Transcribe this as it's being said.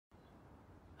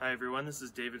Hi everyone, this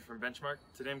is David from Bench-Mark.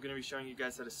 Today I'm going to be showing you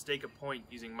guys how to stake a point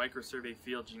using MicroSurvey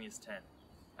FieldGenius 10.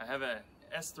 I have a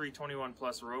S321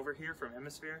 Plus rover here from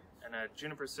Hemisphere and a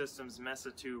Juniper Systems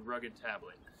Mesa 2 rugged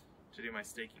tablet to do my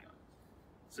staking on.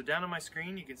 So down on my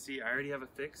screen you can see I already have a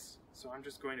fix, so I'm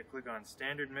just going to click on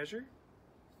Standard Measure,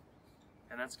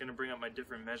 and that's going to bring up my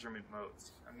different measurement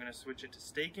modes. I'm going to switch it to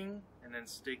staking and then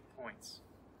stake points.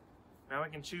 Now I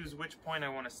can choose which point I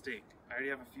want to stake. I already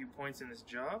have a few points in this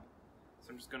job, so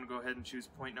I'm just going to go ahead and choose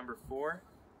point number 4,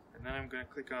 and then I'm going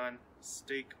to click on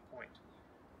Stake Point.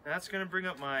 Now that's going to bring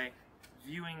up my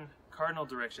viewing cardinal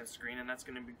direction screen, and that's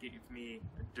going to give me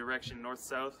a direction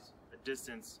north-south, a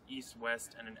distance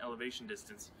east-west, and an elevation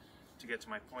distance to get to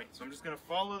my point. So I'm just going to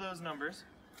follow those numbers,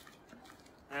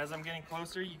 and as I'm getting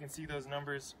closer you can see those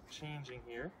numbers changing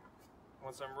here.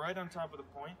 Once I'm right on top of the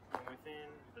point and within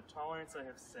the tolerance I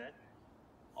have set,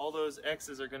 all those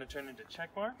X's are going to turn into check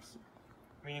marks,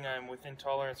 meaning I'm within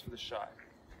tolerance for the shot.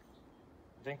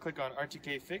 Then click on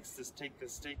RTK Fix to take the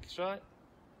stake shot,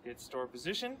 hit Store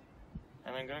Position,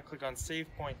 and I'm going to click on Save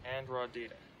Point and Raw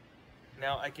Data.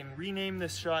 Now I can rename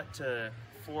this shot to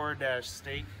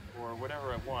 4-stake or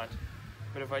whatever I want,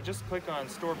 but if I just click on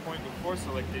Store Point with 4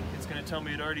 selected, it's going to tell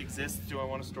me it already exists. Do I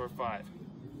want to store 5?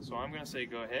 So I'm going to say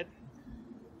go ahead.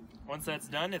 Once that's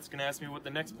done, it's going to ask me what the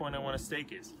next point I want to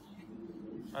stake is.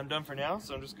 I'm done for now,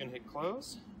 so I'm just going to hit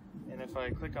Close. And if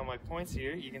I click on my points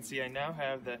here, you can see I now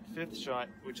have that 5th shot,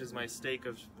 which is my stake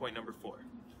of point number 4.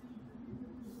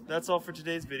 That's all for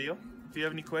today's video. If you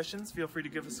have any questions, feel free to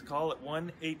give us a call at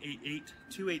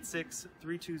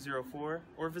 1-888-286-3204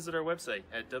 or visit our website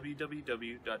at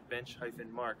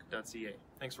www.bench-mark.ca.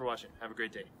 Thanks for watching. Have a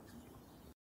great day.